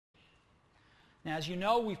Now, as you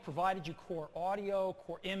know, we've provided you core audio,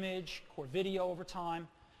 core image, core video over time.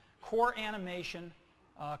 Core animation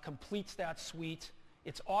completes that suite.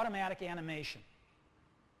 It's automatic animation.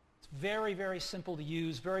 It's very, very simple to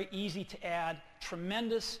use, very easy to add,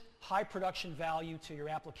 tremendous high production value to your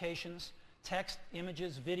applications, text,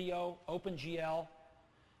 images, video, OpenGL.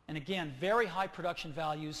 And again, very high production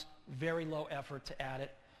values, very low effort to add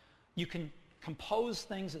it. You can compose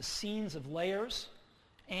things as scenes of layers,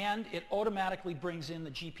 and it automatically brings in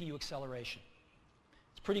the GPU acceleration.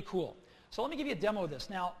 It's pretty cool. So let me give you a demo of this.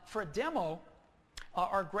 Now, for a demo,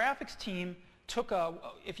 our graphics team took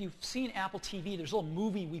if you've seen Apple TV, there's a little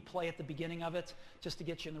movie we play at the beginning of it just to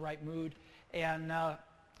get you in the right mood. And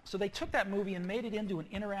so they took that movie and made it into an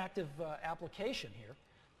interactive application here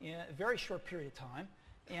in a very short period of time.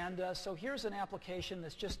 And so here's an application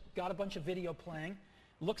that's just got a bunch of video playing.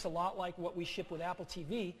 Looks a lot like what we ship with Apple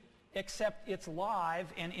TV, except it's live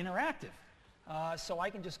and interactive. So I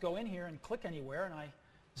can just go in here and click anywhere, and I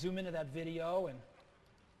zoom into that video and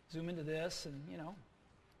zoom into this, and you know,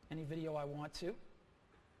 any video I want to.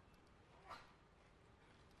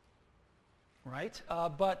 Right?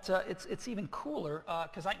 But it's even cooler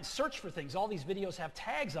because I can search for things. All these videos have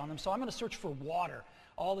tags on them, so I'm going to search for water.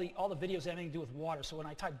 All the videos have anything to do with water. So when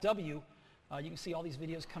I type W, you can see all these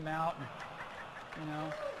videos come out. And, you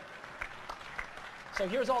know. So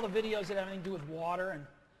here's all the videos that have anything to do with water, and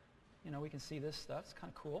you know, we can see this stuff. It's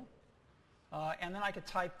kind of cool. And then I could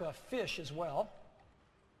type fish as well.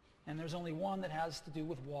 And there's only one that has to do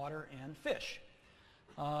with water and fish.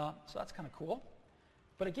 So that's kind of cool.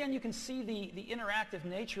 But again, you can see the interactive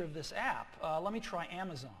nature of this app. Let me try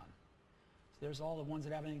Amazon. So there's all the ones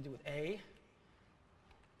that have anything to do with A.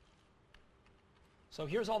 So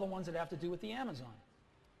here's all the ones that have to do with the Amazon.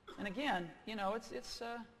 And again, you know, it's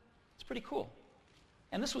pretty cool.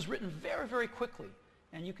 And this was written very, very quickly.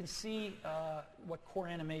 And you can see what core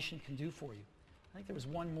animation can do for you. I think there was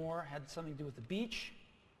one more, had something to do with the beach.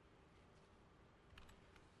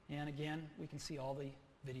 And again, we can see all the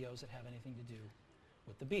videos that have anything to do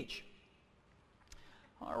with the beach.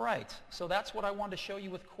 All right, so that's what I wanted to show you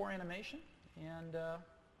with core animation. And here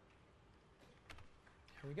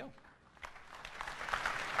we go.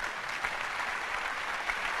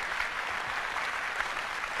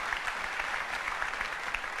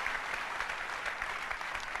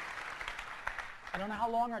 I don't know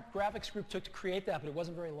how long our graphics group took to create that, but it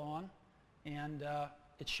wasn't very long. And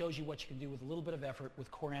it shows you what you can do with a little bit of effort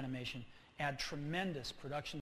with core animation. Add tremendous production